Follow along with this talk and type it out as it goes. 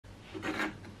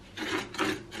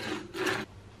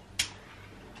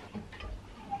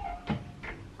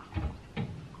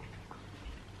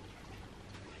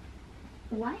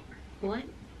White? White?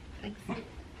 Thanks.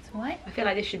 It's white? I feel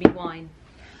like this should be wine.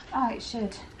 Oh, it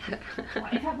should. In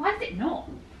fact, why is it not?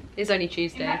 It's only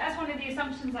Tuesday. In fact, that's one of the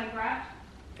assumptions I grabbed.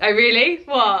 Oh really?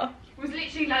 What? It was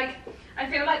literally like, I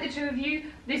feel like the two of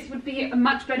you, this would be a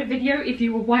much better video if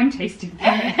you were wine tasting.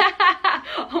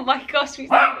 Oh my gosh, It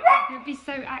would be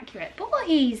so accurate.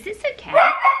 Boys, it's okay.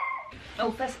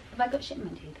 Oh, first, have I got shit in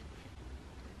my teeth?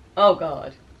 Oh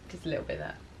god. Just a little bit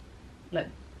there. Look.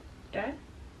 Go.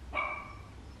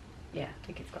 Yeah, I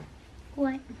think it's gone.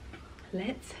 What?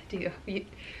 Let's do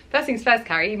first things first,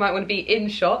 Carrie, you might want to be in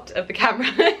shot of the camera.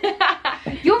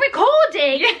 You're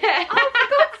recording? Yeah. Oh, for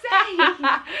God's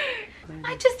sake.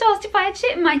 I just asked if I had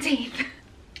shit in my teeth.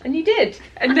 And you did.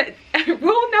 And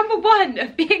rule number 1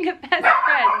 of being a best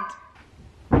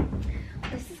friend.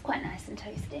 This is quite nice and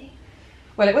toasty.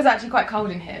 Well, it was actually quite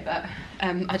cold in here, but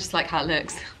I just like how it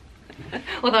looks.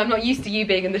 Although I'm not used to you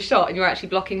being in the shot and you're actually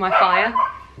blocking my fire.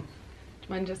 Do you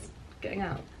mind just getting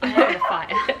out? I have the fire.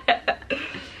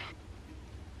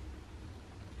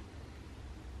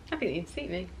 I think you can see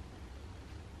me.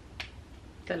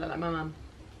 Don't look like my mum.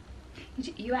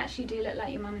 You actually do look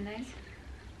like your mum in those.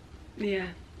 Yeah.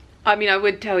 I mean, I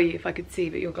would tell you if I could see,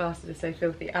 but your glasses are so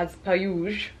filthy, as per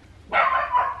usual.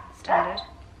 Standard.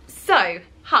 So,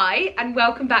 hi, and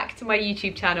welcome back to my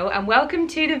YouTube channel, and welcome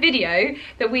to the video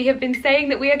that we have been saying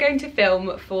that we are going to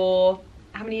film for...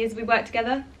 How many years have we worked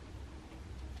together?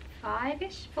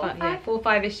 5-ish? 4 or 5? Yeah, 4 or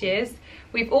 5-ish years.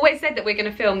 We've always said that we're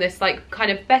going to film this like kind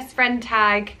of best friend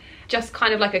tag, just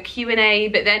kind of like a Q&A,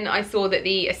 but then I saw that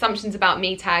the assumptions about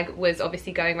me tag was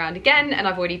obviously going around again, and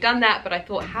I've already done that, but I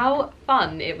thought how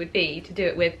fun it would be to do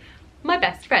it with my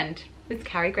best friend, Miss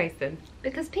Carrie Grayson.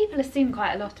 Because people assume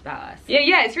quite a lot about us.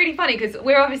 Yeah, it's really funny because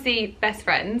we're obviously best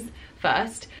friends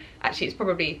first. Actually, it's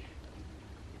probably...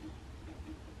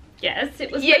 Yes,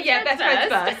 it was best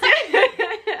friends first.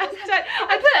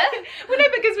 Well, no,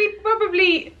 because we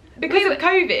probably, because of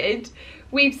COVID,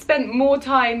 we've spent more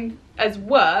time as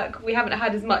work. We haven't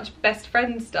had as much best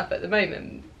friend stuff at the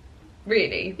moment,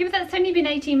 really. Yeah, but that's only been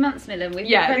 18 months, Millen. We've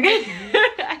Yeah.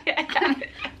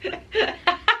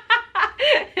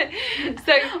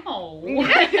 So,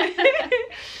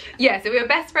 yeah, so we were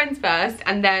best friends first,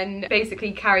 and then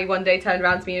basically Carrie one day turned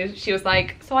around to me and she was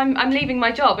like, so I'm leaving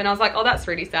my job, and I was like, oh, that's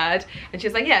really sad. And she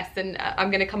was like, yes, and I'm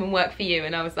gonna come and work for you.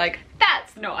 And I was like,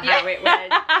 that's not how it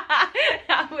went.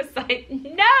 I was like,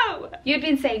 no. You'd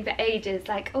been saying for ages,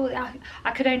 like, oh,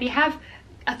 I could only have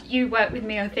you work with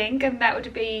me, I think, and that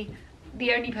would be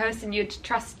the only person you'd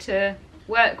trust to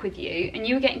work with you. And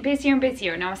you were getting busier and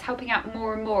busier, and I was helping out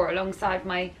more and more alongside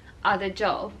my other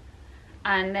job.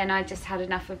 And then I just had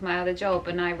enough of my other job,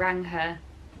 and I rang her.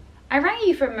 I rang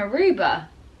you from Aruba.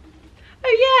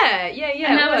 Oh yeah.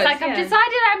 And I was like, I've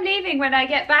decided I'm leaving when I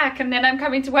get back, and then I'm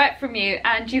coming to work from you,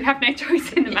 and you have no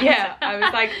choice in the matter. Yeah, I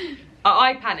was like,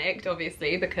 I panicked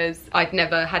obviously because I'd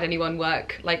never had anyone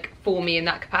work like for me in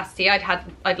that capacity.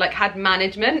 I'd like had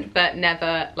management, but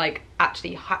never like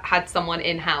actually had someone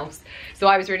in-house. So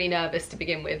I was really nervous to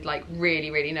begin with, like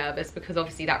really nervous, because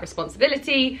obviously that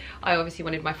responsibility, I obviously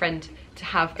wanted my friend to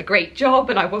have a great job,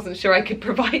 and I wasn't sure I could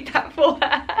provide that for her.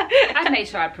 I made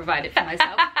sure I'd provide it for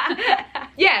myself.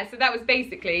 Yeah, so that was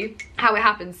basically how it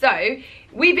happened. So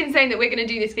we've been saying that we're going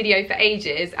to do this video for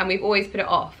ages, and we've always put it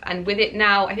off. And with it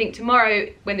now, I think tomorrow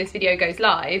when this video goes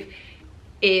live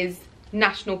is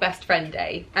National Best Friend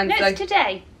Day. And no, so it's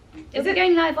today. It'll be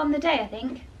going live on the day, I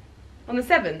think. On the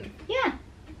 7th? Yeah.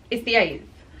 It's the 8th.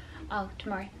 Oh,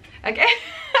 tomorrow. Okay.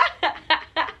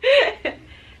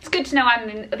 It's good to know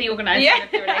I'm the organiser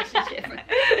of the relationship.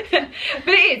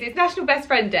 But it's National Best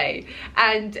Friend Day,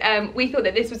 and we thought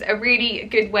that this was a really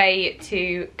good way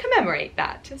to commemorate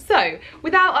that. So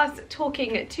without us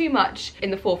talking too much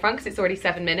in the forefront, because it's already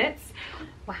 7 minutes,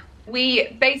 wow, we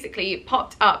basically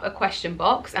popped up a question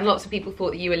box, and lots of people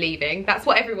thought that you were leaving. That's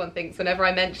what everyone thinks whenever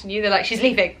I mention you. They're like, she's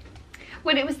leaving.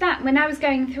 Well, it was that, when I was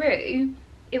going through,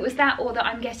 it was that, or that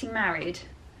I'm getting married.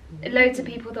 Loads of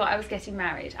people thought I was getting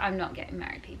married. I'm not getting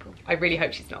married, people. I really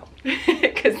hope she's not,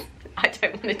 because I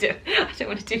don't want to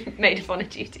do maid of honour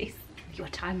duties. Your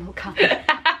time will come.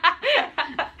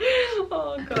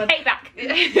 Oh god. Payback.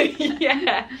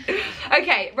 Yeah.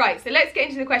 Okay, right, so let's get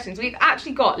into the questions. We've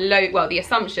actually got the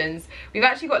assumptions. We've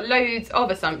actually got loads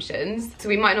of assumptions, so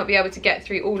we might not be able to get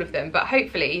through all of them, but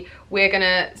hopefully we're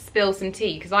gonna spill some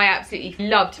tea, because I absolutely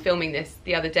loved filming this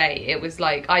the other day. It was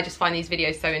like, I just find these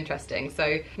videos so interesting.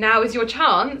 So now is your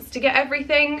chance to get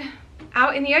everything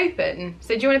out in the open.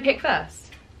 So do you want to pick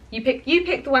first? You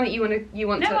pick the one that you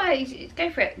want to. No, go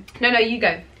for it. No, you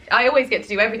go. I always get to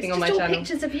do everything It's on my just all channel.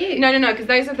 pictures of you. No, because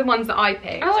those are the ones that I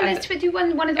picked. Oh, and- let's do one of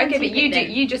the ones Okay, but you you pick do.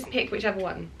 then. You just pick whichever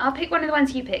one. I'll pick one of the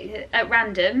ones you picked at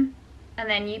random, and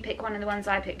then you pick one of the ones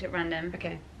I picked at random.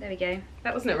 Okay. There we go.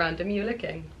 That wasn't at random. You were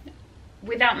looking.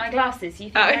 Without my glasses,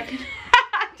 you think Oh. I can...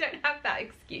 I don't have that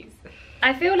excuse.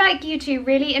 I feel like you two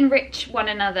really enrich one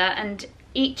another, and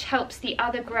each helps the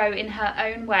other grow in her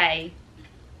own way.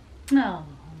 Oh,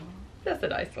 That's a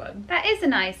nice one. that is a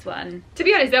nice one. To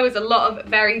be honest, there was a lot of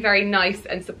very, very nice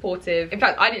and supportive. In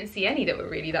fact, I didn't see any that were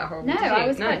really that horrible. No, did you? I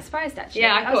was quite surprised actually.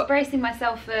 Yeah, I was bracing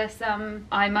myself for some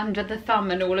I'm under the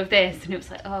thumb and all of this, and it was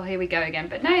like, oh, here we go again.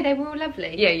 But no, they were all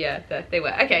lovely. Yeah, they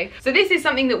were. Okay, so this is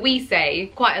something that we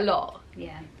say quite a lot.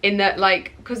 Yeah. In that,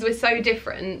 like, because we're so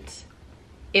different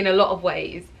in a lot of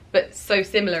ways, but so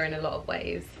similar in a lot of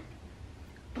ways.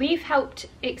 We've helped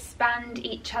expand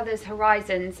each other's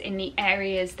horizons in the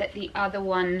areas that the other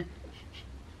one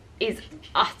is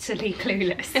utterly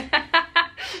clueless.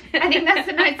 I think that's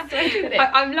the nicest way to put it.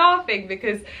 I'm laughing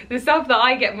because the stuff that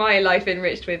I get my life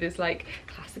enriched with is like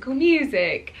classical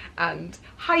music and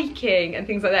hiking and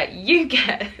things like that. You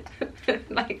get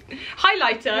like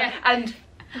highlighter and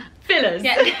fillers.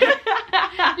 Yeah.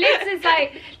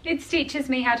 Liz teaches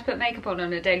me how to put makeup on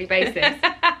a daily basis.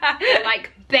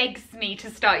 Like begs me to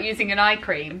start using an eye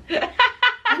cream.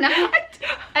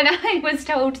 And I was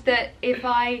told that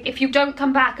if you don't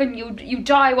come back and you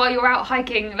die while you're out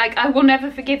hiking, like I will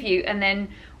never forgive you. And then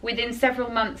within several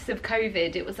months of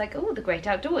COVID, it was like, oh, the great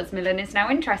outdoors. Millen is now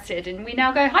interested, and we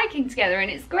now go hiking together, and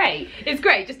it's great. It's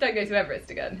great. Just don't go to Everest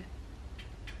again.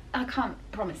 I can't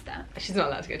promise that. She's not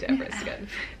allowed to go to Everest again.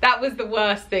 That was the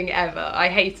worst thing ever. I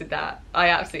hated that. I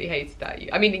absolutely hated that.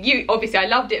 I mean, you obviously, I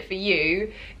loved it for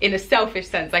you. In a selfish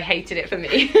sense, I hated it for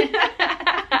me.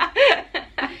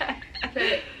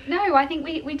 But no, I think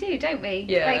we do, don't we?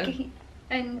 Yeah. Like,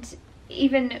 and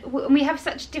even we have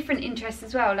such different interests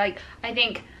as well. Like, I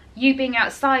think you being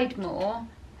outside more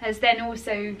has then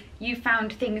also, you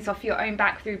found things off your own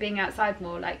back through being outside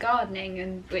more, like gardening,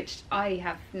 and which I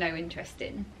have no interest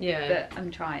in. Yeah. But I'm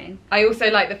trying. I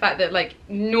also like the fact that, like,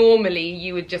 normally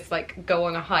you would just like go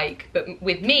on a hike, but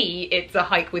with me it's a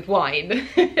hike with wine.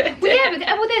 Well,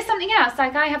 yeah, well, there's something else.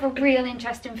 Like, I have a real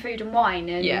interest in food and wine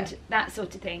and that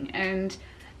sort of thing. And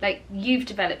like, you've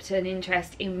developed an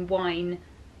interest in wine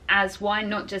as wine,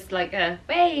 not just like a,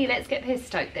 hey, let's get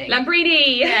pissed type thing.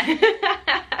 Lambrini!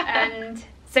 Yeah. And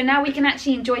so now we can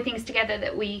actually enjoy things together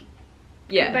that we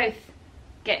can both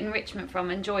get enrichment from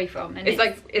and joy from. And it's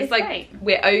like great.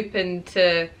 We're open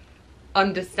to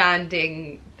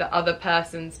understanding the other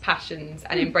person's passions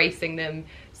and embracing them,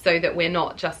 so that we're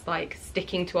not just like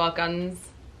sticking to our guns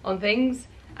on things.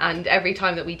 And every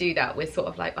time that we do that, we're sort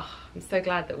of like, oh, I'm so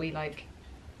glad that we like...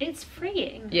 It's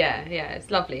freeing. Yeah, it's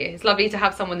lovely. It's lovely to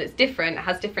have someone that's different,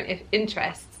 has different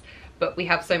interests, but we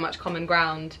have so much common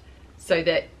ground, so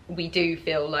that we do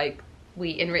feel like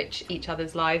we enrich each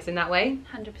other's lives in that way.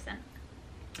 100%.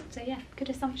 So yeah, good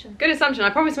assumption. Good assumption. I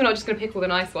promise we're not just going to pick all the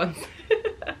nice ones.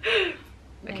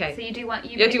 Okay. So you do one.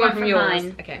 You do one from yours.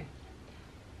 Mine. Okay.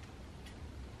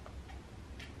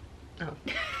 Oh.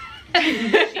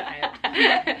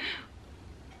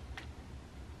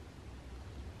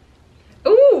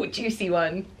 Ooh, juicy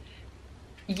one.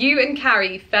 You and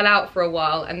Carrie fell out for a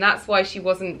while, and that's why she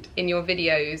wasn't in your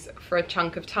videos for a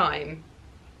chunk of time.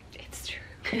 It's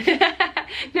true.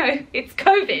 No, it's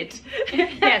COVID.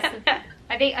 Yes.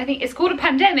 I think it's called a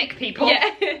pandemic, people.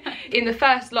 Yeah. In the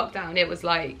first lockdown, it was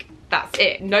like, that's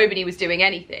it. Nobody was doing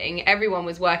anything. Everyone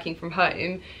was working from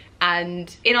home.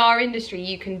 And in our industry,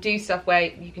 you can do stuff where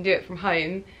you can do it from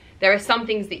home. There are some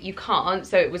things that you can't,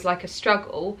 so it was like a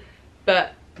struggle.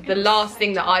 But the last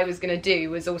thing that I was going to do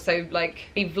was also like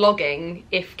be vlogging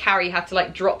if Carrie had to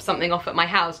like drop something off at my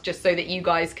house, just so that you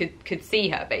guys could see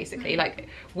her, basically. Like,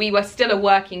 we were still a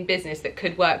working business that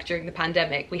could work during the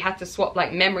pandemic. We had to swap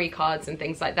like memory cards and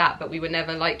things like that, but we were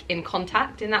never like in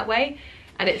contact in that way.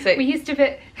 And it's like, we used to,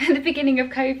 at the beginning of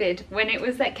COVID, when it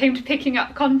was like came to picking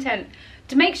up content,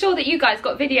 to make sure that you guys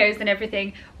got videos and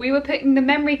everything, we were putting the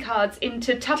memory cards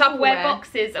into Tupperware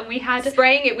boxes, and we had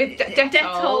spraying it with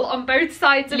Dettol on both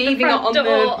sides of the front it on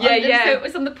door. so it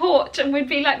was on the porch, and we'd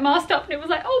be like masked up, and it was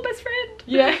like, oh, best friend.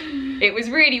 Yeah. It was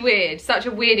really weird, such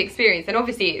a weird experience. And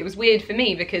obviously it was weird for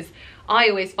me because I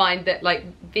always find that like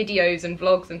videos and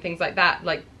vlogs and things like that,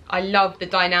 like, I love the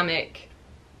dynamic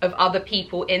of other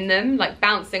people in them. Like,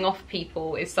 bouncing off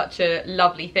people is such a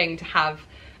lovely thing to have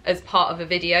as part of a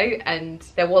video, and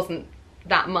there wasn't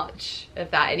that much of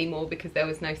that anymore because there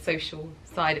was no social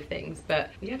side of things.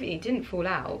 But we definitely didn't fall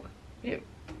out. Yeah,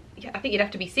 I think you'd have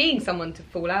to be seeing someone to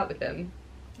fall out with them.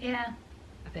 Yeah.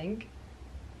 I think.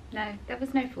 No, there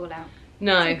was no fallout.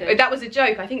 No, good. that was a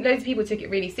joke. I think loads of people took it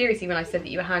really seriously when I said that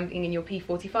you were handing in your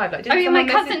P45. Like, Oh yeah, my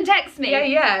cousin texted me.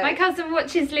 Yeah. My cousin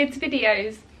watches Lid's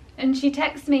videos, and she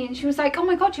texted me, and she was like, "Oh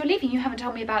my god, you're leaving. You haven't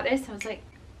told me about this." I was like,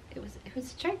 "It was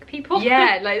a joke, people."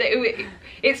 Yeah, like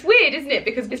it's weird, isn't it?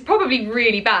 Because it's probably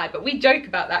really bad, but we joke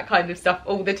about that kind of stuff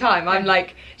all the time. I'm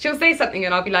like, she'll say something,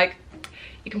 and I'll be like,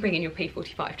 "You can bring in your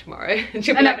P45 tomorrow," and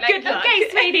she'll be like, "Good luck." "Okay,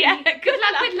 sweetie. Yeah, good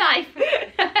luck with life."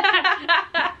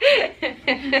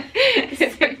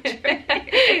 It's so true.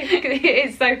 It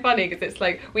is so funny because it's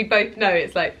like we both know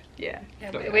it's like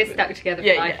we're stuck together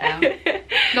for life now.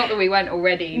 Not that we weren't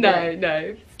already. No.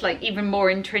 It's like even more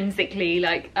intrinsically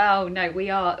like, oh no, we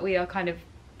are kind of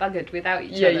buggered without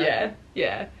each other.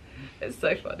 Yeah. It's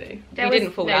so funny. We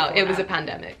didn't fall out. It was a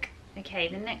pandemic. Okay,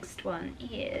 the next one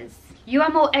is: you are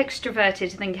more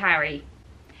extroverted than Carrie.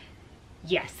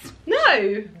 Yes.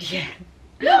 No. Yeah.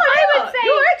 No, I would say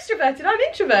you're extroverted. I'm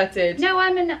introverted. No,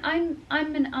 I'm an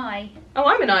I. Oh,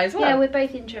 I'm an I as well. Yeah, we're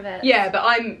both introverts. Yeah, but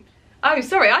I'm. Oh,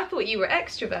 sorry. I thought you were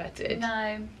extroverted.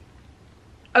 No.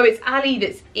 Oh, it's Ali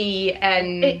that's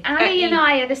E-N... Ali and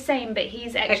I are the same, but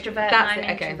he's extrovert and I'm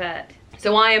introvert.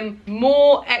 So I am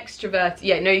more extroverted.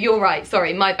 Yeah, no, you're right.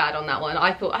 Sorry, my bad on that one.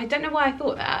 I don't know why I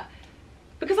thought that.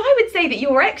 Because I would say that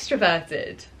you're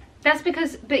extroverted. That's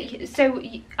because, so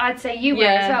I'd say you were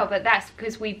as well, but that's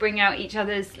because we bring out each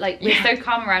other's, like, we're so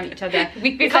calm around each other.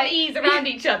 we can't ease around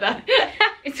each other.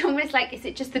 It's almost like, is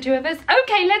it just the two of us?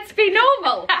 Okay, let's be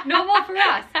normal. Normal for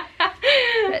us.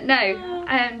 But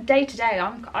no, day to day,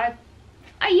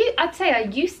 I'd say I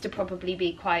used to probably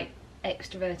be quite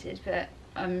extroverted, but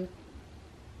I'm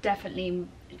definitely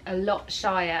a lot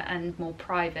shyer and more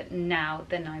private now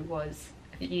than I was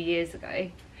a few years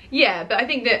ago. Yeah, but I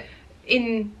think that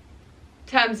in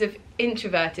terms of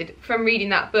introverted, from reading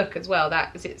that book as well,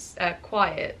 it's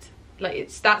quiet. Like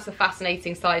that's a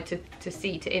fascinating side to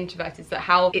see to introverted, that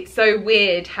how it's so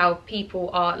weird how people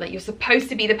are like, you're supposed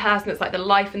to be the person that's like the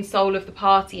life and soul of the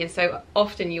party, and so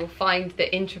often you'll find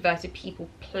that introverted people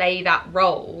play that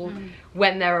role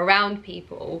when they're around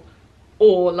people,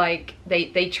 or like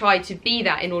they try to be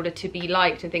that in order to be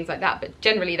liked and things like that, but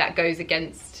generally that goes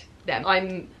against them.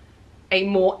 I'm a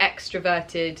more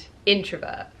extroverted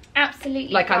introvert.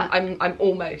 Absolutely. Like I'm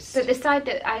almost. But the side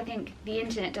that I think the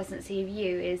internet doesn't see of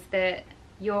you is that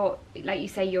you're, like you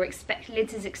say,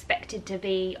 Liz is expected to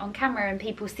be on camera and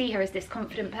people see her as this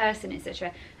confident person,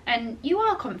 etc. And you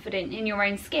are confident in your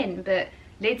own skin, but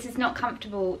Liz is not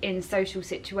comfortable in social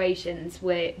situations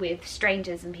with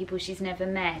strangers and people she's never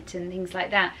met and things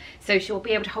like that. So she'll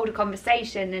be able to hold a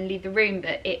conversation and leave the room,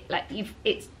 but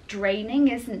it's draining,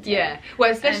 isn't it? Yeah.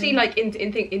 Well, especially like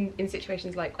in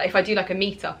situations like if I do like a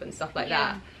meetup and stuff like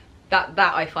that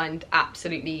I find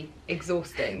absolutely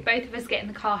exhausting. Both of us get in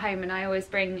the car home and I always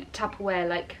bring Tupperware,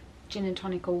 like gin and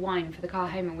tonic or wine for the car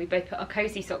home, and we both put our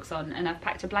cozy socks on, and I've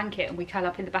packed a blanket and we curl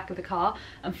up in the back of the car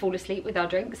and fall asleep with our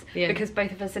drinks because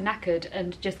both of us are knackered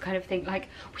and just kind of think like,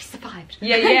 we survived.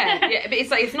 Yeah. But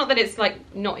it's like, it's not that it's like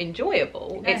not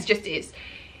enjoyable. No. It's just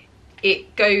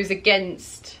it goes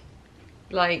against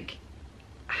like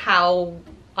how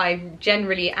I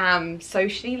generally am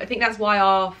socially. I think that's why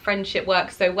our friendship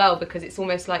works so well, because it's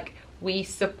almost like we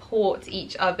support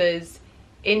each other's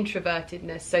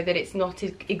introvertedness so that it's not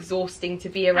exhausting to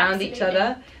be around each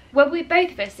other. Well, we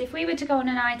both of us, if we were to go on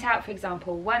a night out, for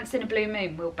example, once in a blue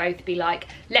moon, we'll both be like,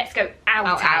 let's go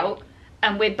out.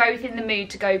 And we're both in the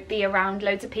mood to go be around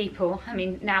loads of people. I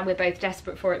mean, now we're both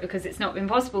desperate for it because it's not been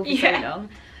possible for so long.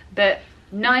 But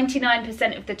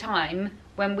 99% of the time,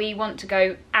 when we want to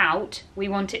go out, we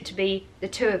want it to be the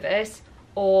two of us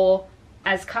or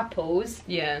as couples.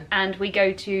 Yeah. And we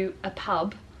go to a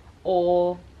pub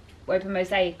or Open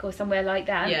Mosaic or somewhere like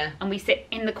that. Yeah. And we sit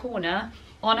in the corner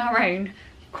on our own,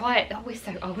 quiet. Oh, we're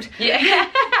so old. Yeah.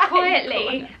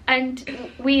 Quietly, and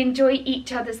we enjoy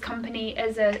each other's company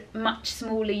as a much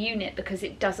smaller unit because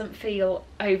it doesn't feel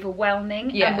overwhelming.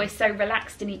 Yeah. And we're so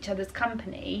relaxed in each other's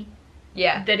company.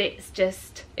 Yeah. That it's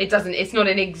not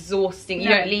an exhausting, you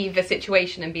don't leave a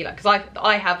situation and be like, because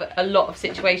I have a lot of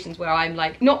situations where I'm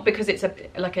like, not because it's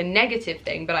like a negative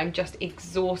thing, but I'm just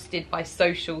exhausted by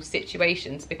social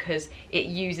situations because it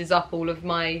uses up all of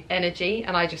my energy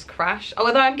and I just crash.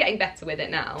 Although I'm getting better with it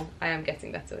now. I am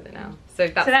getting better with it now. So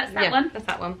that's that one? That's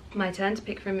that one. My turn to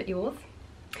pick from yours.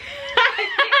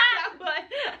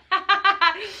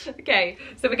 Okay,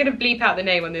 so we're going to bleep out the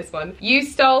name on this one. You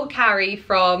stole Carrie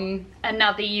from...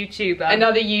 Another YouTuber.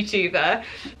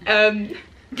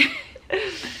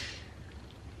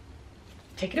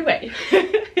 Take it away.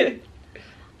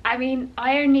 I mean,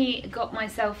 I only got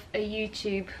myself a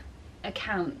YouTube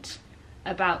account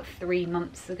about 3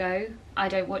 months ago. I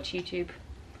don't watch YouTube.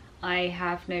 I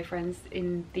have no friends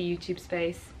in the YouTube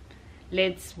space.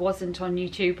 Lids wasn't on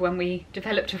YouTube when we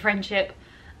developed a friendship,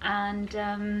 and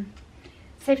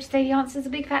safe to say the answer's a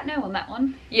big fat no on that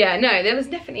one. Yeah, no, there was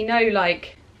definitely no,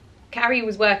 like, Carrie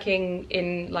was working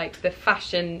in like the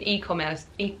fashion e-commerce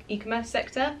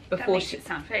sector before. That makes it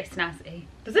sound very snazzy.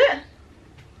 Does it?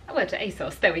 I worked at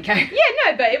ASOS, there we go. Yeah,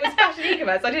 no, but it was fashion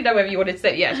e-commerce. I didn't know whether you wanted to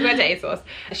say, yeah, she went to ASOS.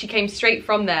 She came straight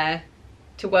from there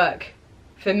to work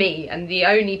for me, and the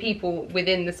only people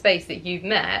within the space that you've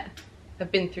met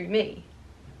have been through me.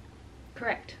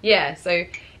 Correct. Yeah, so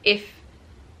if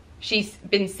she's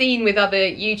been seen with other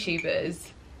YouTubers,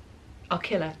 I'll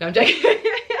kill her. No, I'm joking.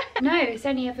 No, it's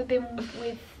only ever been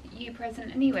with you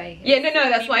present anyway. Yeah, no,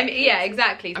 that's what I mean. Yeah,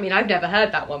 exactly. I mean, I've never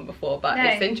heard that one before, but no,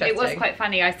 it's interesting. It was quite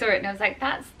funny. I saw it and I was like,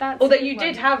 that's. Although you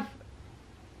did have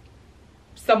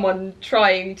someone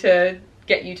trying to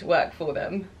get you to work for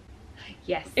them.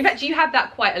 Yes. In fact, you have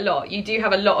that quite a lot. You do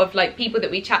have a lot of like people that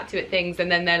we chat to at things,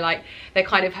 and then they're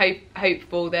kind of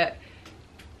hopeful that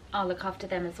I'll look after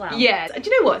them as well. Yeah. Do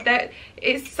you know what?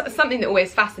 It's something that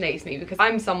always fascinates me, because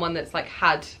I'm someone that's like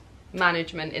had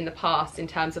management in the past in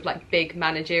terms of like big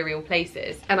managerial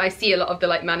places, and I see a lot of the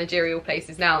like managerial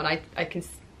places now, and I can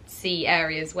see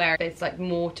areas where there's like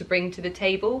more to bring to the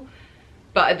table,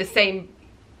 but at the same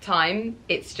time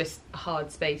it's just a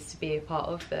hard space to be a part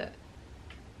of. That,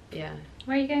 yeah.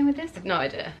 Where are you going with this? I've no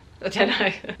idea. I don't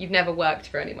know. You've never worked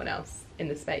for anyone else in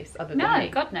the space other than me?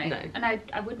 No, God no. And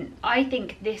I wouldn't. I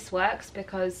think this works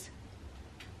because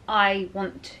I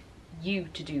want you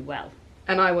to do well.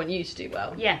 And I want you to do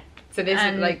well. Yeah. So this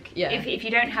is like, yeah. If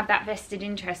you don't have that vested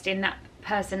interest in that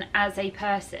person as a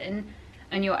person,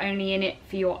 and you're only in it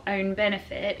for your own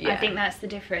benefit, yeah. I think that's the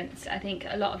difference. I think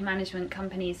a lot of management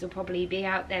companies will probably be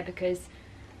out there because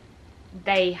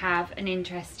they have an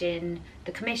interest in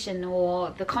the commission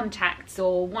or the contacts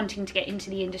or wanting to get into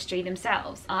the industry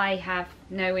themselves. I have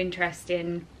no interest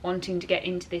in wanting to get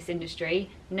into this industry,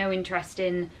 no interest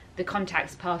in the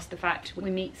contacts past the fact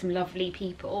we meet some lovely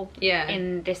people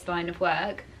in this line of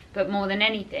work. But more than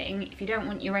anything, if you don't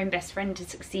want your own best friend to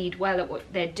succeed well at what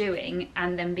they're doing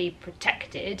and then be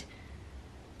protected,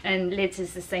 and Liz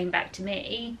is the same back to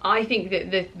me. I think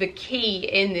that the key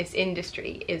in this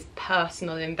industry is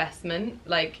personal investment.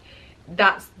 Like,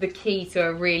 that's the key to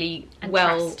a really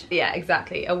trust. Yeah,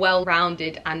 exactly. A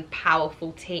well-rounded and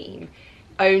powerful team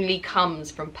only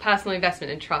comes from personal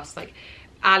investment and trust. Like,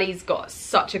 Ali's got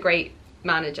such a great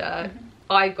manager. Mm-hmm.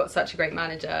 I've got such a great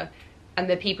manager. And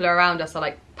the people around us are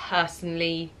like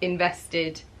personally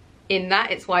invested in that.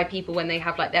 It's why people, when they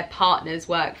have like their partners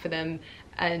work for them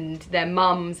and their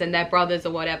mums and their brothers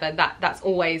or whatever, that's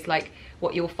always like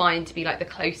what you'll find to be like the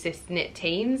closest knit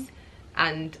teams.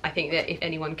 And I think that if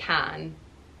anyone can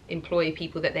employ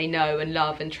people that they know and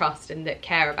love and trust and that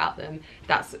care about them,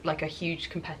 that's like a huge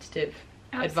competitive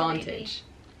advantage.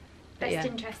 Best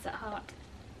interests at heart.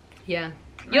 Yeah.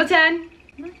 Your turn.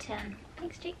 My turn.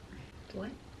 Thanks, Jake. What?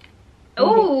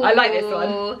 Oh, I like this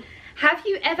one. Have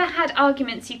you ever had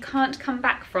arguments you can't come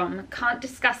back from, can't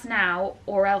discuss now,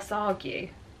 or else argue?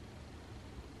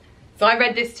 So I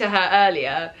read this to her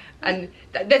earlier, and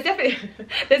there's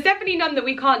definitely none that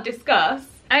we can't discuss.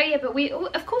 Oh yeah, but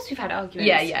of course we've had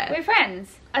arguments. Yeah. We're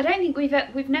friends. I don't think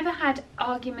we've never had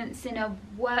arguments in a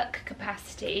work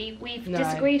capacity. We've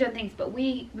disagreed on things, but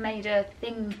we made a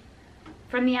thing.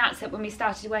 From the outset, when we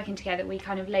started working together, we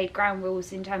kind of laid ground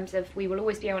rules in terms of we will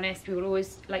always be honest, we will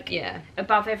always, like,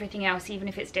 above everything else, even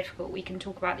if it's difficult, we can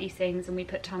talk about these things, and we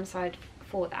put time aside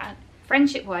for that.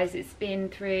 Friendship-wise, it's been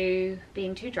through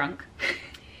being too drunk.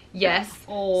 Yes.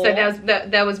 So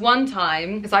there was one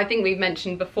time, because I think we've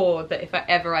mentioned before that if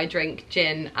I drink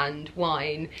gin and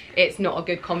wine, it's not a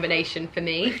good combination for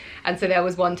me. And so there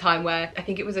was one time where I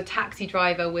think it was a taxi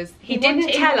driver he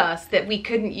didn't tell us that we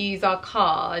couldn't use our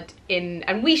card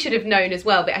and we should have known as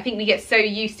well, but I think we get so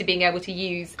used to being able to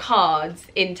use cards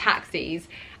in taxis.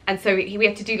 And so we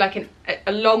had to do like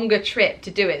a longer trip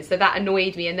to do it, so that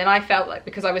annoyed me. And then I felt like,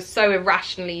 because I was so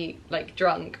irrationally like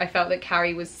drunk, I felt that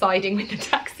Carrie was siding with the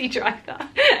taxi driver.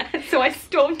 And so I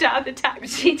stormed out of the taxi.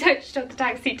 She touched on the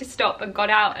taxi to stop and got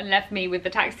out and left me with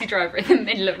the taxi driver in the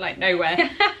middle of like nowhere.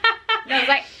 And I was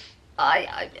like,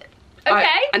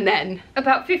 okay. And then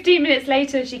about 15 minutes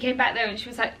later, she came back there and she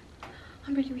was like,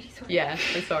 I'm really, really sorry. Yeah,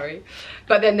 I'm sorry.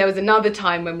 But then there was another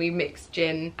time when we mixed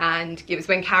gin, and it was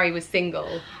when Carrie was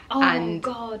single. Oh, and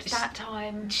God, that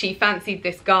time. She fancied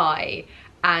this guy,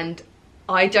 and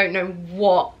I don't know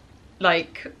what,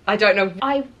 like, I don't know.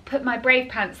 I put my brave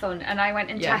pants on and I went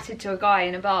and chatted to a guy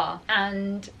in a bar,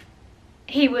 and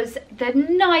he was the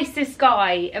nicest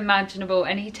guy imaginable,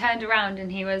 and he turned around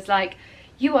and he was like,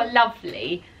 you are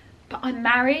lovely, but I'm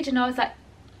married. And I was like,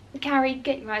 Carrie,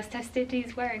 get your eyes tested.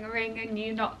 He's wearing a ring and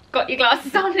you not got your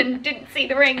glasses on and didn't see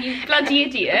the ring, you bloody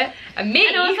idiot. And me.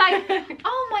 And I was like,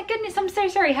 oh my goodness, I'm so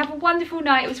sorry. Have a wonderful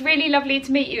night. It was really lovely to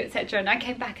meet you, etc. And I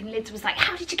came back and Liz was like,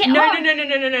 how did you get on?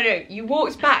 No. You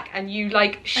walked back and you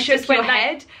like shook your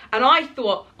head, and I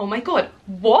thought, oh my god,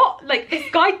 what? Like, this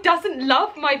guy doesn't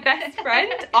love my best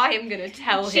friend? I am gonna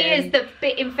tell him. She is the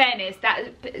bit, in fairness,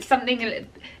 that something,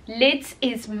 Liz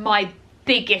is my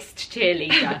biggest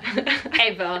cheerleader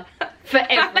ever for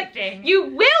everything. Like, you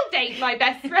will date my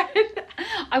best friend.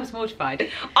 I was mortified.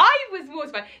 I was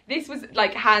mortified. This was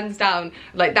like hands down,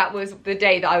 like that was the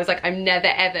day that I was like, I'm never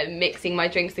ever mixing my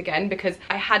drinks again, because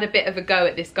I had a bit of a go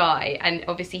at this guy, and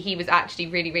obviously he was actually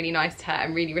really, really nice to her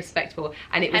and really respectful,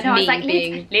 and it was me I was like,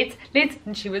 being Liz,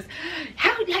 and she was,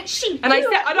 how, like, she, and I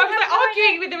said, and I was like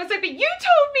arguing with them. I was like, but you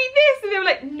told me this, and they were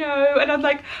like, no, and I was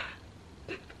like,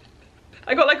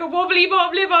 I got like a wobbly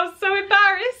bob lip. I was so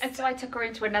embarrassed. And so I took her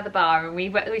into another bar and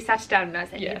we sat down, and I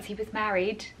said, yeah. Liz, he was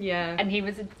married. Yeah. And he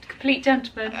was a complete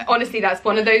gentleman. Honestly, that's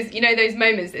one of those, you know, those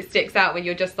moments that sticks out when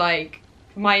you're just like,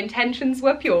 my intentions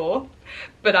were pure,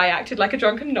 but I acted like a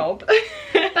drunken knob. But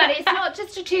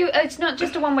it's not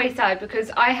just a one-way side,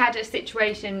 because I had a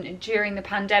situation during the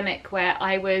pandemic where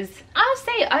I'll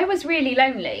say I was really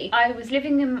lonely. I was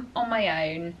living on my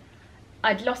own.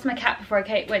 I'd lost my cat before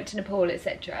I went to Nepal,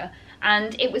 etc.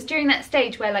 And it was during that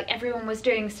stage where like everyone was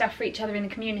doing stuff for each other in the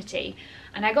community,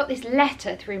 and I got this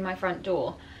letter through my front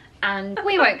door, and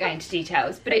we won't go into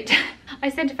details, but I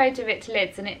sent a photo of it to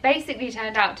Liz, and it basically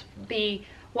turned out to be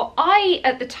what I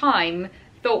at the time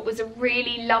thought was a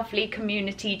really lovely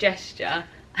community gesture.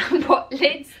 And what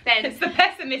Liz then, it's the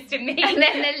pessimist in me. And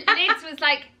then Liz was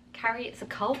like, Carrie, it's a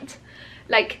cult,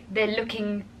 like they're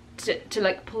looking to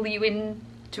like pull you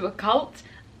into a cult.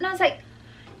 And I was like,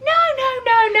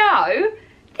 no,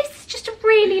 this is just a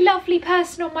really lovely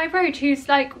person on my road who's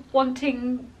like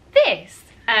wanting this.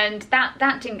 And that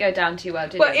didn't go down too well,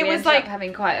 did it? Well, it we was ended like up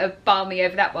having quite a balmy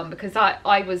over that one, because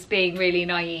I was being really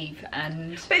naive.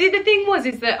 And but the thing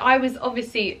is that I was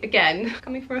obviously, again,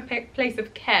 coming from a place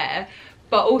of care,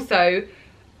 but also,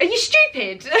 are you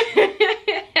stupid?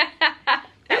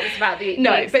 that was about the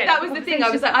no, the but that was the thing. I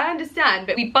was like, I understand,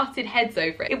 but we butted heads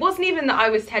over it. It wasn't even that I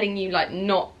was telling you like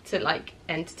not to like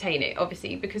entertain it,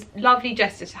 obviously, because lovely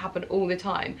gestures happen all the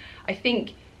time. I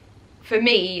think for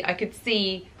me, I could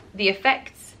see the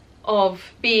effects of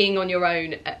being on your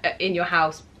own in your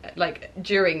house, like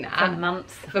during that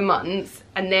for months,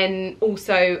 and then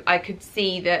also I could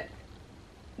see that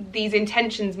these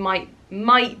intentions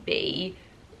might be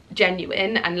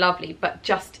genuine and lovely, but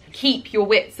just keep your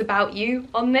wits about you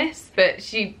on this. But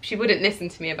she wouldn't listen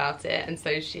to me about it, and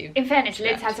so she, in fairness,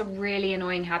 Liz has a really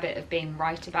annoying habit of being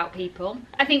right about people.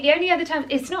 I think the only other time,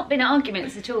 it's not been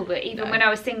arguments at all, but even when I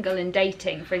was single and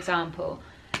dating, for example,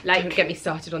 like, don't get me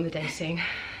started on the dating.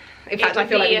 In fact, I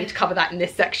feel like we need to cover that in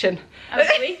this section. Oh,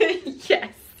 do we?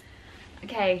 Yes.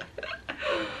 Okay.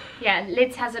 Yeah,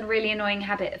 Liz has a really annoying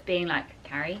habit of being like,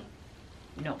 Carrie,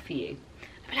 not for you.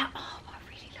 I'm like, oh, I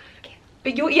really like it.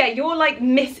 But you're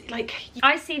like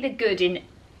I see the good in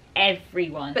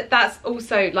everyone. But that's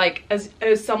also like, as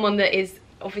someone that is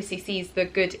obviously sees the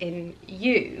good in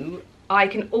you, I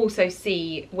can also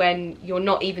see when you're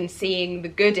not even seeing the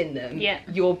good in them. Yeah.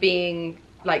 You're being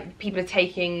like, people are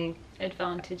taking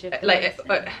advantage of like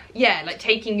like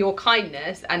taking your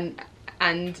kindness,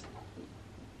 and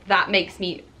that makes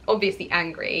me obviously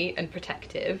angry and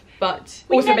protective, but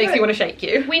also makes me want to shake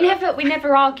you. We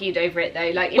never argued over it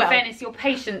though. Like, in fairness, your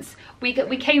patience, we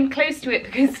came close to it,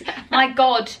 because my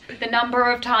god, the number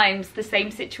of times the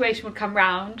same situation would come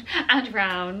round and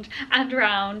round and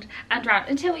round and round,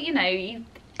 until, you know,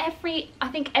 I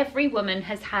think every woman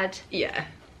has had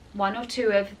one or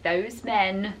two of those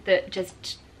men that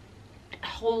just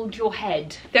hold your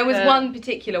head. There was one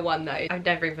particular one though, I've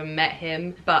never even met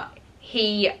him, but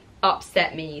he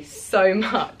upset me so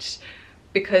much,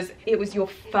 because it was your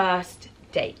first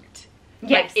date.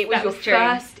 Yes, like, it was your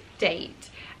first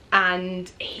date,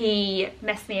 and he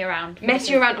messed you around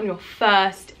on your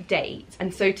first date.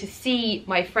 And so to see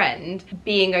my friend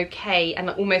being okay and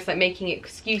like almost like making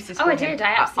excuses for him,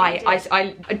 I absolutely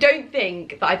did. I don't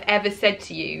think that I've ever said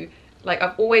to you, like,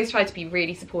 I've always tried to be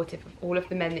really supportive of all of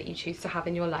the men that you choose to have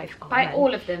in your life. By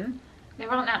all of them? There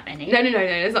aren't that many. No,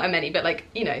 there's not that many, but like,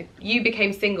 you know, you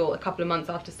became single a couple of months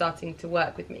after starting to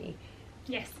work with me.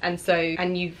 Yes. And so,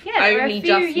 and you've only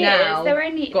just now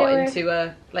got into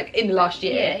a, like, in the last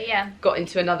year, got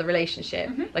into another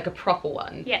relationship, like a proper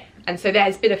one. Yeah. And so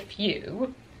there's been a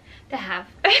few. They have.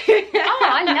 Oh,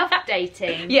 I loved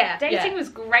dating. Yeah, dating was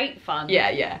great fun.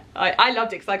 Yeah. I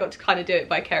loved it because I got to kind of do it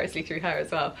vicariously through her as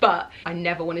well. But I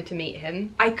never wanted to meet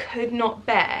him. I could not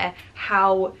bear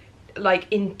how like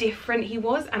indifferent he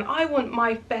was, and I want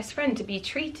my best friend to be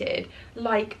treated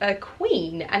like a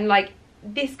queen, and like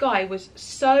this guy was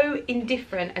so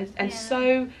indifferent and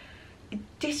so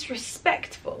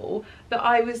disrespectful that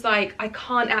I was like, I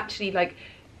can't actually like.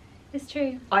 It's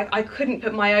true. I couldn't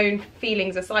put my own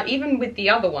feelings aside. Even with the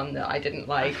other one that I didn't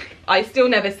like, I still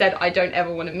never said I don't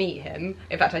ever want to meet him.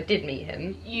 In fact, I did meet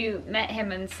him. You met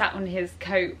him and sat on his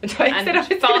coat and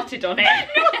farted on it.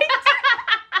 No,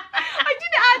 I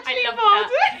didn't actually fart.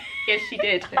 Yes, she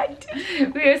did. I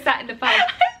did. We were sat in the pub. I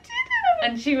didn't.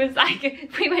 And she was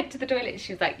like, we went to the toilet.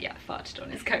 She was like, yeah, I farted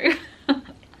on his coat. I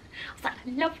was like, I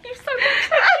love you so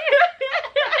much.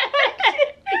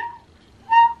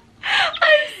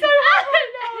 I'm so happy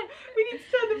now. We need to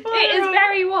turn the fire It is on.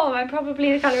 very warm. I'm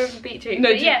probably the colour of a beetroot.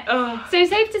 No, but yeah. So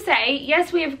safe to say,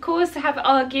 yes, we of course have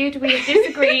argued, we have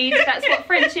disagreed. That's what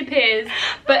friendship is.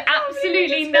 But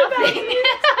absolutely nothing.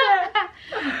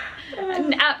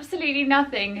 And absolutely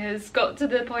nothing has got to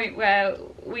the point where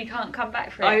we can't come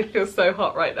back from it. I feel so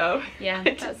hot right now. Yeah,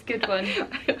 that's a good one.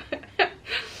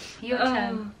 Your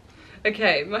turn.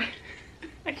 Okay,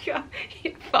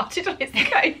 he farted on his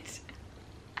coat.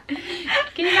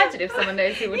 Can you imagine if someone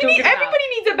knows who we're talking about? Everybody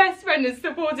needs a best friend as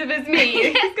supportive as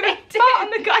me. He's gonna fart on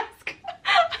the guy's coat.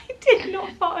 I did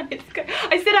not fart on his coat.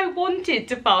 I said I wanted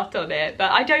to fart on it, but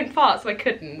I don't fart, so I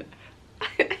couldn't.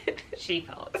 She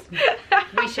farts.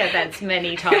 We shared beds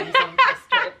many times on bus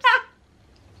trips.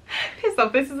 Piss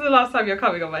off, this is the last time you're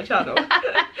coming on my channel.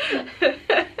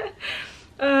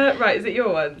 Right, is it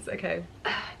your ones? Okay.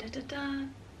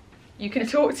 You can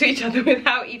talk to each other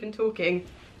without even talking.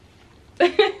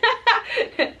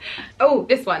 Oh,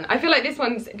 this one. I feel like this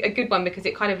one's a good one because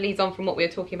it kind of leads on from what we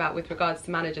were talking about with regards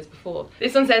to managers before.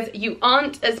 This one says, you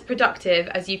aren't as productive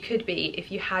as you could be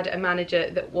if you had a manager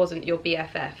that wasn't your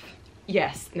BFF.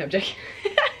 Yes. No, I'm joking.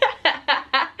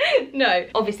 No.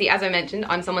 Obviously, as I mentioned,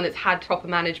 I'm someone that's had proper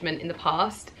management in the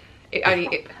past. That's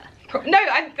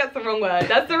the wrong word.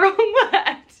 That's the wrong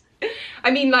word. I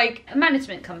mean, like a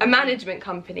management company. A management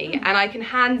company, and I can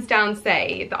hands down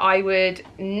say that I would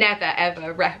never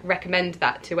ever recommend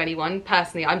that to anyone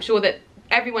personally. I'm sure that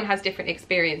everyone has different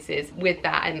experiences with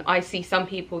that, and I see some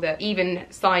people that even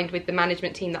signed with the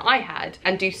management team that I had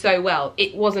and do so well.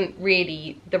 It wasn't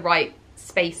really the right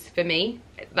space for me.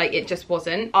 Like, it just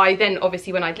wasn't. I then,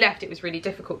 obviously, when I'd left, it was really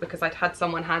difficult because I'd had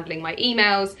someone handling my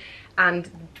emails, and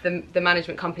the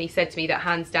management company said to me that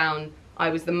hands down I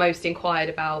was the most inquired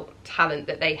about talent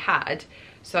that they had,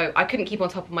 so I couldn't keep on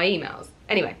top of my emails.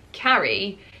 Anyway,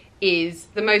 Carrie is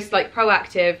the most like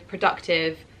proactive,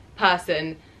 productive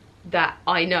person that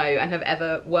I know and have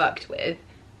ever worked with,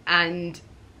 and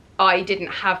I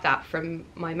didn't have that from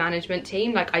my management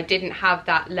team. Like, I didn't have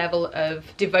that level of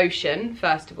devotion,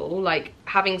 first of all, like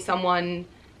having someone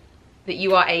that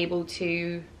you are able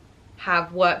to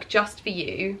have work just for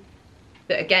you,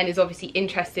 that again is obviously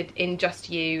interested in just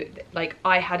you. Like,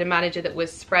 I had a manager that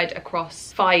was spread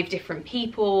across 5 different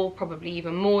people, probably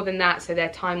even more than that, so their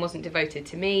time wasn't devoted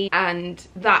to me, and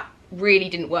that really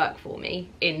didn't work for me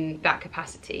in that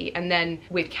capacity. And then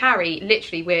with Carrie,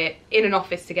 literally we're in an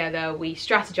office together, we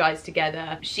strategize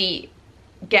together, she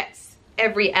gets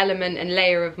every element and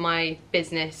layer of my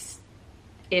business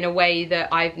in a way that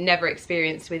I've never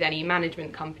experienced with any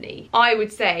management company. I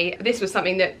would say this was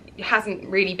something that hasn't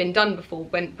really been done before.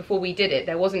 Before we did it,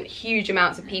 there wasn't huge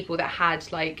amounts of people that had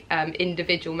like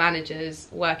individual managers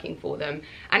working for them,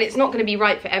 and it's not going to be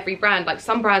right for every brand. Like,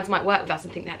 some brands might work with us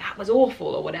and think that was awful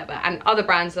or whatever, and other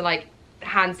brands are like,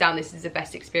 hands down, this is the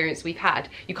best experience we've had.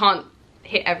 You can't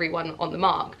hit everyone on the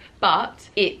mark, but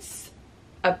it's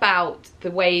about the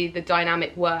way the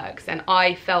dynamic works, and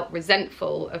I felt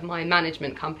resentful of my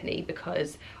management company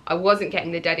because I wasn't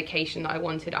getting the dedication that I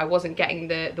wanted. I wasn't getting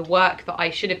the work that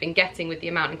I should have been getting with the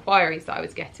amount of inquiries that I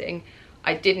was getting.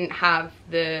 I didn't have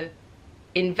the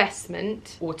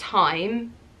investment or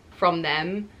time from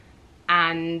them,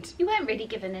 and you weren't really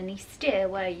given any steer,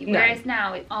 were you? No. Whereas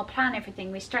now, I'll plan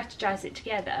everything, we strategize it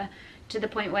together, to the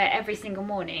point where every single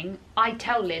morning I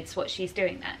tell Lids what she's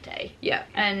doing that day. Yeah.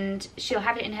 And she'll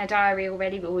have it in her diary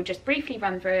already, but we'll just briefly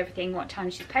run through everything, what time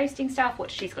she's posting stuff,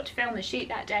 what she's got to film and shoot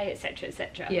that day, etc,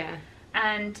 etc. Yeah.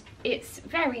 And it's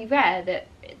very rare that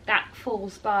that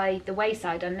falls by the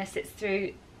wayside unless it's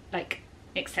through like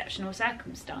exceptional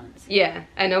circumstance. Yeah,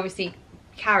 and obviously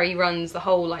Carrie runs the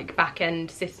whole like back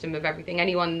end system of everything.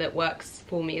 Anyone that works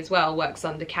for me as well works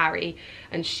under Carrie,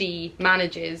 and she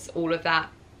manages all of that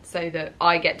so that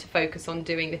I get to focus on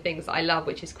doing the things that I love,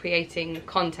 which is creating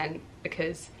content,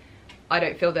 because I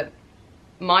don't feel that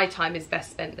my time is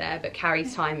best spent there, but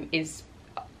Carrie's time is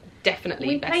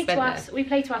definitely best spent there. We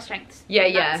play to our strengths.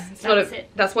 Yeah.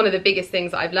 That's one of the biggest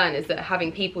things that I've learned, is that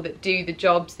having people that do the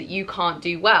jobs that you can't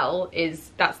do well,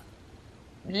 that's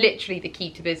literally the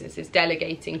key to business, is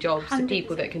delegating jobs 100%. To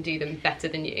people that can do them better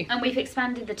than you. And we've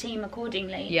expanded the team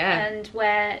accordingly. Yeah. And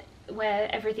where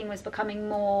everything was becoming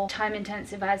more time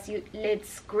intensive as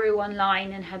Lids grew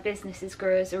online and her businesses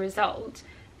grew as a result,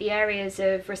 the areas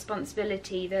of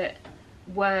responsibility that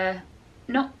were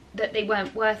not that they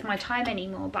weren't worth my time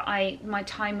anymore, but my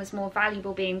time was more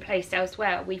valuable being placed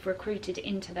elsewhere, we've recruited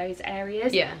into those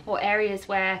areas. Yeah. Or areas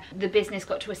where the business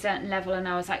got to a certain level and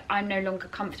I was like, I'm no longer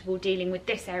comfortable dealing with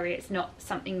this area, it's not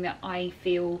something that I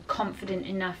feel confident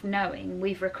enough knowing.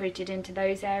 We've recruited into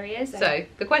those areas. So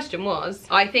the question was,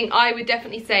 I think I would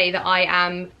definitely say that I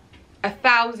am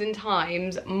 1,000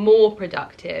 times more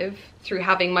productive through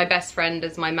having my best friend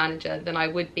as my manager than I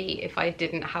would be if I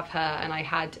didn't have her and I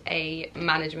had a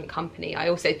management company. I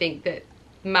also think that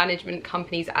management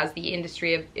companies, as the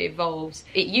industry evolves,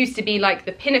 it used to be like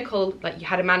the pinnacle, like you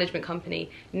had a management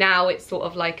company. Now it's sort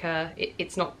of like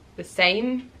it's not the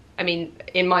same. I mean,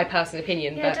 in my personal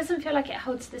opinion. Yeah, but it doesn't feel like it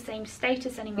holds the same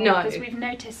status anymore. No. Because we've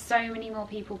noticed so many more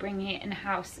people bringing it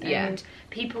in-house. And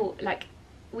people, like,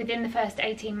 within the first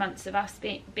 18 months of us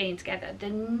being together, the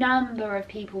number of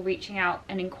people reaching out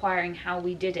and inquiring how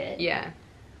we did it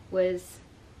was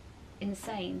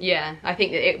insane. Yeah, I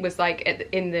think that it was like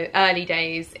in the early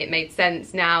days it made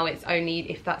sense. Now it's only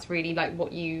if that's really like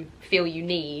what you feel you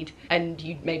need and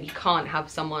you maybe can't have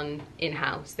someone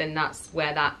in-house, then that's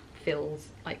where that fills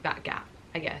like that gap,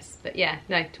 I guess. But yeah,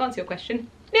 no, to answer your question,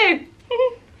 no.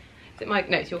 Is it my...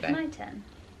 No, it's your go. My turn.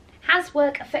 Has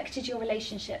work affected your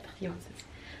relationship? The answers.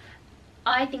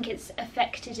 I think it's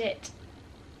affected it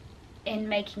in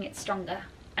making it stronger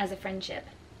as a friendship,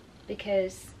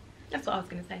 because... That's what I was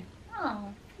going to say. Oh,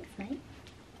 thanks,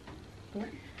 mate.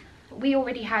 We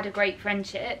already had a great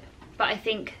friendship, but I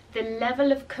think the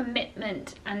level of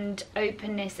commitment and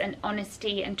openness and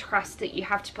honesty and trust that you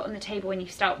have to put on the table when you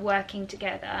start working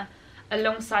together,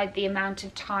 alongside the amount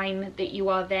of time that you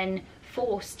are then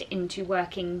forced into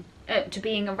working, to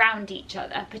being around each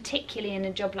other, particularly in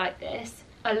a job like this,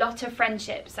 a lot of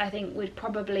friendships I think would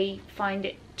probably find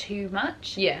it too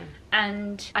much. Yeah.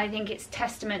 And I think it's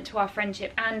testament to our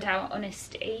friendship and our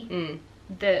honesty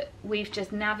that we've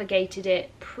just navigated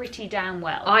it pretty damn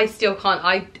well. I still can't,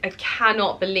 I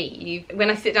cannot believe, when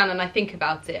I sit down and I think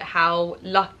about it, how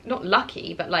not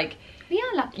lucky, but like... We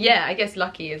are lucky. Yeah, I guess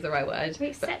lucky is the right word. We're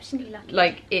exceptionally lucky.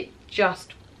 Like, it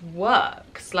just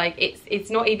works. Like, it's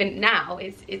not even now,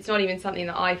 it's not even something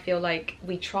that I feel like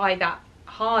we try that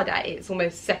hard at. It's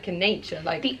almost second nature.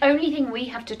 Like, the only thing we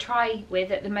have to try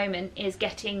with at the moment is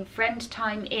getting friend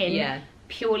time in,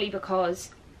 purely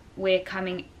because we're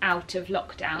coming out of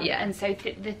lockdown. And so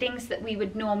the things that we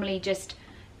would normally just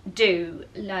do,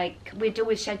 like we'd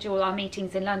always schedule our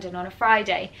meetings in London on a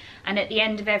Friday, and at the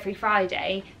end of every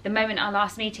Friday, the moment our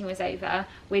last meeting was over,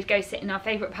 we'd go sit in our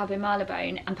favourite pub in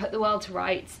Marylebone and put the world to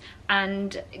rights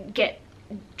and get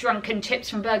drunken chips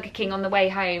from Burger King on the way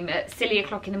home at silly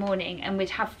o'clock in the morning, and we'd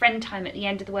have friend time at the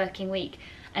end of the working week,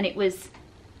 and it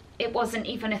wasn't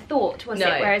even a thought, was it?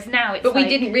 Whereas now it's... But we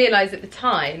didn't realise at the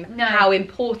time how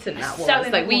important that was. So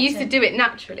like, we used to do it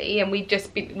naturally, and we'd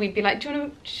be like,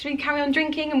 should we carry on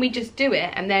drinking? And we'd just do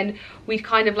it, and then we'd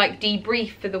kind of like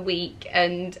debrief for the week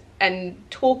and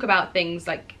talk about things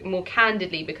like more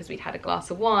candidly, because we'd had a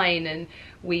glass of wine and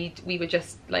we were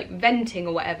just like venting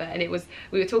or whatever. And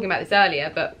we were talking about this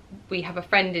earlier, but we have a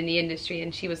friend in the industry,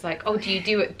 and she was like, oh, do you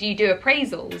do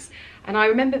appraisals? And I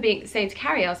remember saying to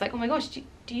Carrie, I was like, oh my gosh,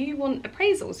 do you want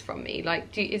appraisals from me?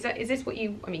 Like, is this what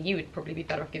you... I mean, you would probably be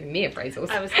better off giving me appraisals.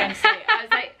 I was going to say, I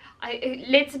was like,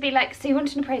 Lids would be like, so you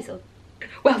want an appraisal?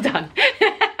 Well done.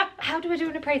 How do I do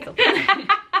an appraisal?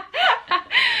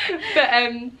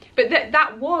 But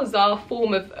that was our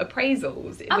form of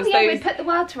appraisals. We'd put the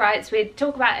world to rights, we'd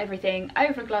talk about everything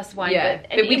over a glass of wine, but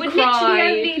it would literally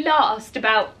only last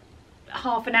about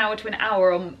half an hour to an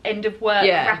hour on end of work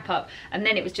wrap up, and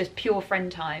then it was just pure friend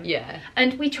time.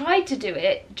 And we tried to do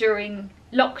it during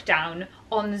lockdown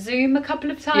on Zoom a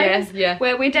couple of times,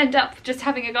 where we'd end up just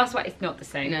having a glass of wine. It's not the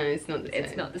same. No, it's not the same.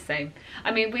 It's not the same.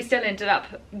 I mean, we still ended up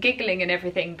giggling and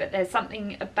everything, but there's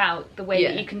something about the way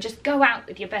that you can just go out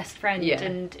with your best friend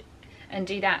and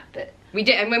do that. But we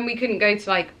did, and when we couldn't go to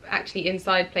like actually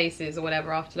inside places or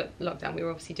whatever after lockdown, we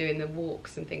were obviously doing the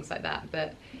walks and things like that.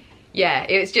 But yeah,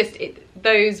 it was just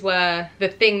those were the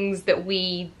things that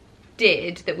we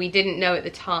did that we didn't know at the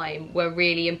time were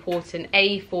really important,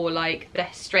 A, for like the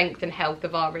strength and health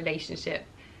of our relationship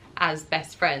as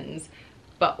best friends,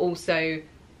 but also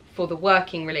for the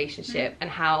working relationship, and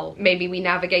how maybe we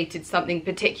navigated something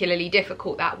particularly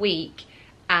difficult that week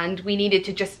and we needed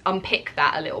to just unpick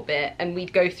that a little bit, and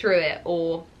we'd go through it,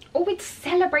 or we'd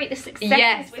celebrate the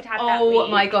successes we'd had that week. Oh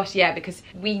my gosh, yeah, because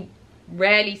we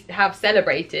rarely have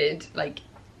celebrated, like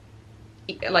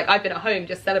I've been at home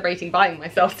just celebrating buying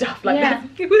myself stuff, like, yeah.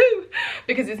 Woo!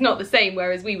 Because it's not the same,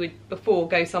 whereas we would before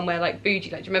go somewhere like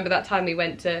bougie. Like, do you remember that time we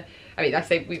went to, I mean, I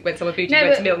say we went somewhere bougie, we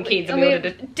went to Milton Keynes and we ordered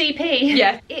a DP.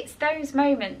 Yeah. It's those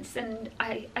moments, and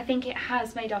I think it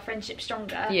has made our friendship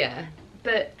stronger. Yeah.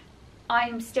 But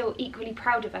I'm still equally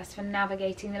proud of us for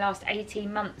navigating the last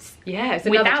 18 months. Yeah, it's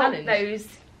another without challenge. those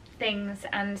things,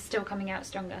 and still coming out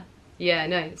stronger. Yeah,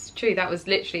 no, it's true. That was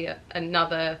literally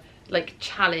another like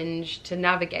challenge to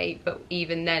navigate, but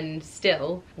even then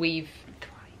still we've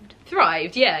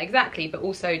thrived, yeah, exactly, but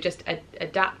also just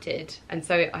adapted. And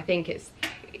so I think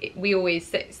we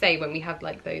always say when we have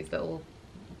like those little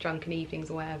drunken evenings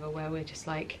or whatever, where we're just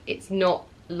like, it's not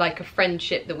like a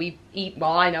friendship that we eat,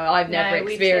 well, I know I've never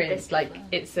experienced, like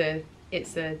it's a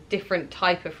different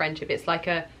type of friendship. It's like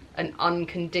an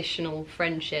unconditional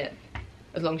friendship,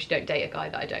 as long as you don't date a guy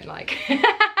that I don't like.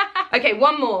 Okay,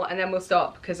 one more and then we'll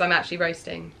stop, because I'm actually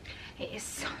roasting. It is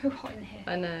so hot in here.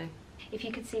 I know. If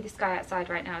you could see the sky outside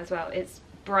right now as well, it's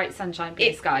bright sunshine,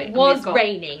 blue sky. It was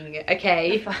raining,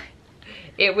 okay?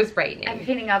 It was raining. I'm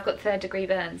feeling I've got 3rd degree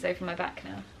burns over my back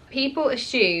now. People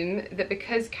assume that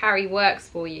because Carrie works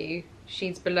for you,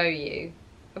 she's below you.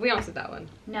 Have we answered that one?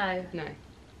 No. No.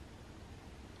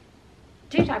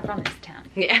 Dude, I run this town.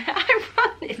 Yeah, I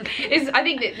run this. I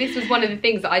think that this was one of the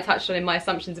things that I touched on in my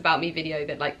Assumptions About Me video,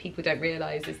 that like people don't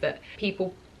realise, is that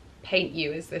people paint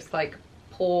you as this like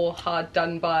poor, hard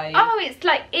done by. Oh, it's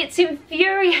like, it's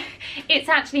infuriating. It's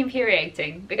actually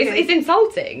infuriating, because it's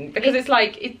insulting, because it's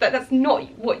like that's not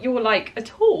what you're like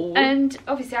at all. And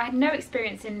obviously I had no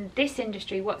experience in this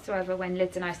industry whatsoever when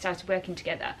Liz and I started working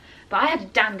together, but I had a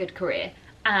damn good career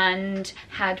and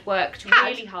had worked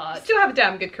really hard. Still have a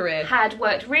damn good career. Had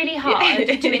worked really hard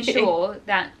to ensure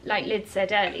that, like Liz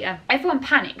said earlier, everyone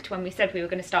panicked when we said we were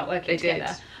going to start working together.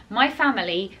 Did. My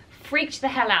family freaked the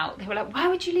hell out. They were like, why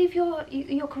would you leave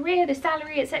your career, the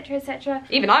salary, etc, etc.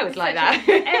 Even I was like that.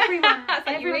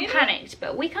 Everyone panicked,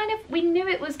 but we knew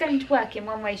it was going to work in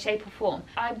one way, shape or form.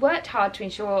 I worked hard to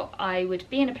ensure I would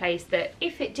be in a place that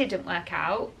if it didn't work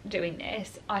out doing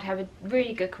this, I'd have a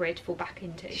really good career to fall back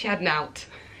into. She had an out.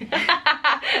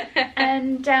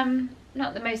 And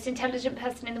not the most intelligent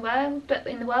person in the world, but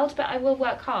I will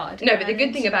work hard. No, but the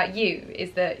good thing about you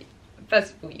is that,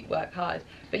 first of all, you work hard,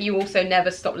 but you also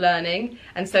never stop learning.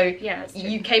 And so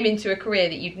you came into a career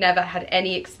that you'd never had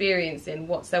any experience in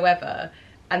whatsoever,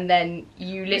 and then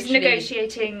you literally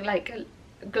negotiating like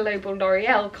global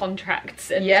L'Oreal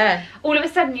contracts, and all of a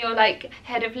sudden you're like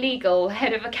head of legal,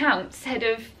 head of accounts, head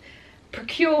of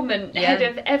procurement, head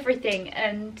of everything,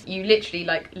 and you literally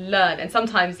like learn. And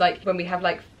sometimes like when we have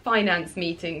like finance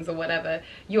meetings or whatever,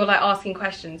 you're like asking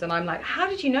questions and I'm like, how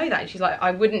did you know that? And she's like,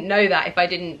 I wouldn't know that if I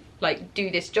didn't like do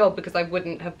this job, because I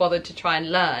wouldn't have bothered to try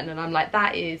and learn. And I'm like,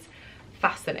 that is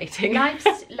fascinating.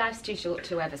 Life's too short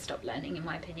to ever stop learning, in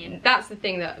my opinion. That's the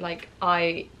thing that like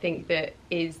I think that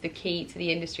is the key to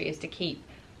the industry, is to keep,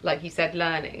 like you said,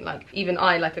 learning. Like even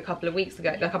I, like a couple of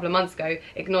months ago,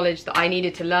 acknowledged that I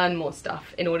needed to learn more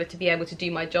stuff in order to be able to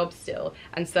do my job still.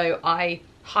 And so I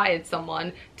hired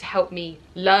someone to help me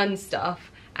learn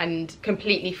stuff and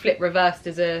completely reversed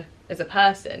as a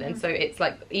person. And so it's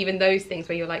like even those things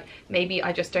where you're like, maybe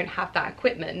I just don't have that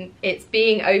equipment. It's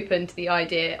being open to the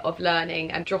idea of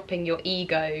learning and dropping your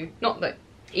ego. Not that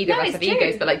either of us have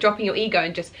egos, but like dropping your ego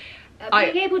and just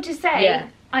being able to say,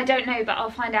 I don't know, but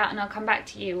I'll find out and I'll come back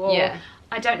to you, or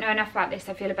I don't know enough about this,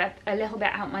 I feel a little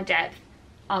bit out my depth,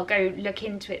 I'll go look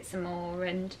into it some more.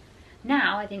 And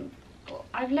now I think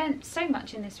I've learnt so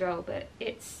much in this role, but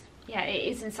it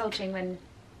is insulting when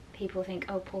people think,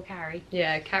 oh, poor Carrie.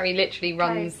 Yeah, Carrie literally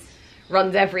runs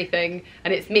everything,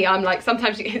 and it's me. I'm like,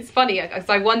 sometimes it's funny because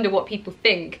I wonder what people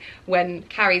think when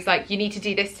Carrie's like, you need to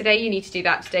do this today, you need to do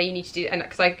that today, you need to do, and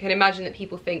because I can imagine that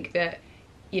people think that,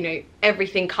 you know,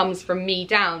 everything comes from me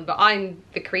down, but I'm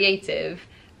the creative,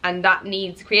 and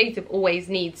creative always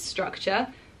needs structure,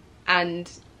 and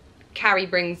Carrie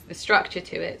brings the structure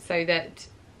to it so that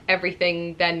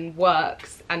everything then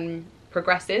works and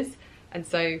progresses. And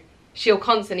so she'll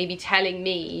constantly be telling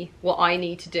me what I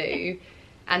need to do,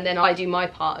 and then I do my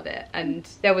part of it. And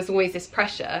there was always this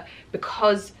pressure,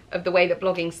 because of the way that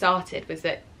blogging started, was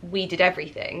that we did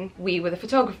everything. We were the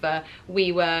photographer,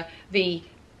 we were the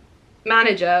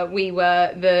manager, we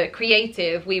were the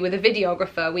creative, we were the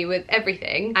videographer, we were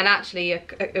everything. And actually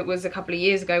it was a couple of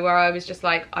years ago where I was just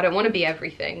like, I don't want to be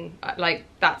everything. Like,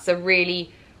 that's a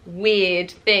really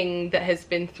weird thing that has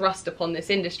been thrust upon this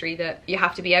industry, that you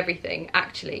have to be everything.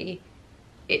 Actually,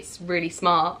 it's really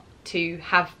smart to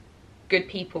have good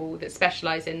people that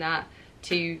specialize in that,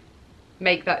 to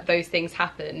make those things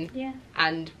happen. Yeah.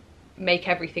 And make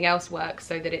everything else work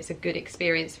so that it's a good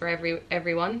experience for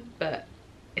everyone. But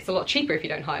it's a lot cheaper if you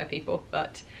don't hire people,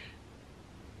 but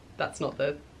that's not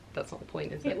the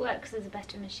point, is it? It works as a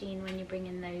better machine when you bring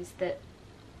in those that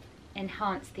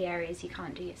enhance the areas you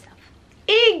can't do yourself.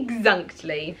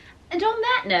 Exactly. And on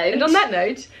that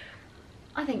note,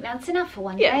 I think that's enough for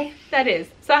one day. Yeah, that is.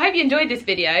 So I hope you enjoyed this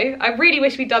video. I really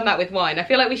wish we'd done that with wine. I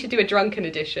feel like we should do a drunken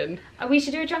edition. We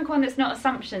should do a drunk one that's not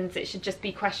assumptions, it should just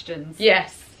be questions.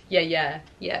 Yes. Yeah,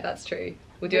 that's true.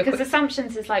 We'll do because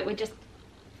assumptions is like we're just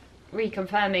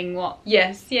reconfirming what we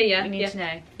need to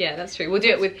know. Yeah, that's true.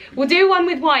 We'll do one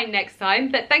with wine next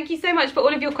time. But thank you so much for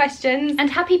all of your questions. And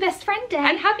happy best friend day.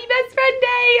 And happy best friend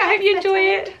day. I hope you enjoy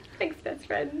it. Thanks, best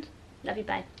friend. Love you,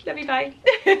 bye. Love you, bye.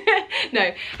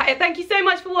 No, thank you so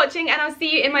much for watching, and I'll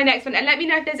see you in my next one. And let me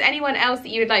know if there's anyone else that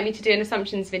you would like me to do an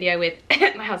assumptions video with.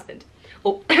 My husband.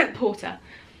 Or Porter.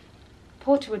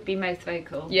 Porter would be most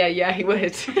vocal. Yeah, he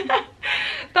would.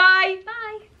 Bye. Bye.